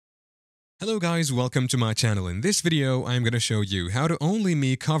Hello guys, welcome to my channel. In this video, I'm going to show you how to only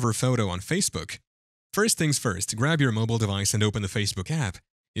me cover photo on Facebook. First things first, grab your mobile device and open the Facebook app.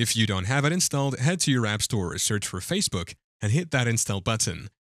 If you don't have it installed, head to your app store, search for Facebook, and hit that install button.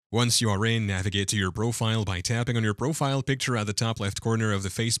 Once you are in, navigate to your profile by tapping on your profile picture at the top left corner of the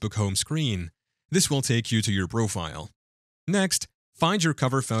Facebook home screen. This will take you to your profile. Next, find your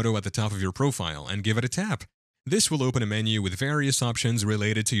cover photo at the top of your profile and give it a tap. This will open a menu with various options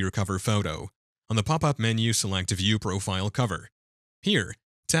related to your cover photo. On the pop-up menu, select View Profile Cover. Here,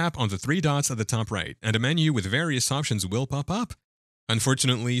 tap on the three dots at the top right, and a menu with various options will pop up.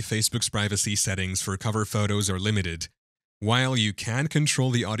 Unfortunately, Facebook's privacy settings for cover photos are limited. While you can control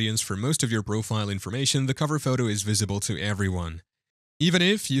the audience for most of your profile information, the cover photo is visible to everyone, even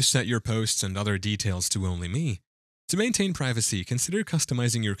if you set your posts and other details to only me. To maintain privacy, consider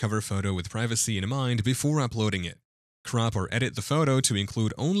customizing your cover photo with privacy in mind before uploading it. Crop or edit the photo to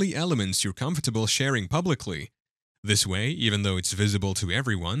include only elements you're comfortable sharing publicly. This way, even though it's visible to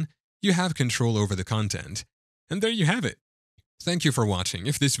everyone, you have control over the content. And there you have it. Thank you for watching.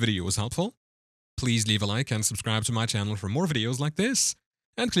 If this video was helpful, please leave a like and subscribe to my channel for more videos like this.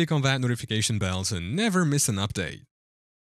 And click on that notification bell to never miss an update.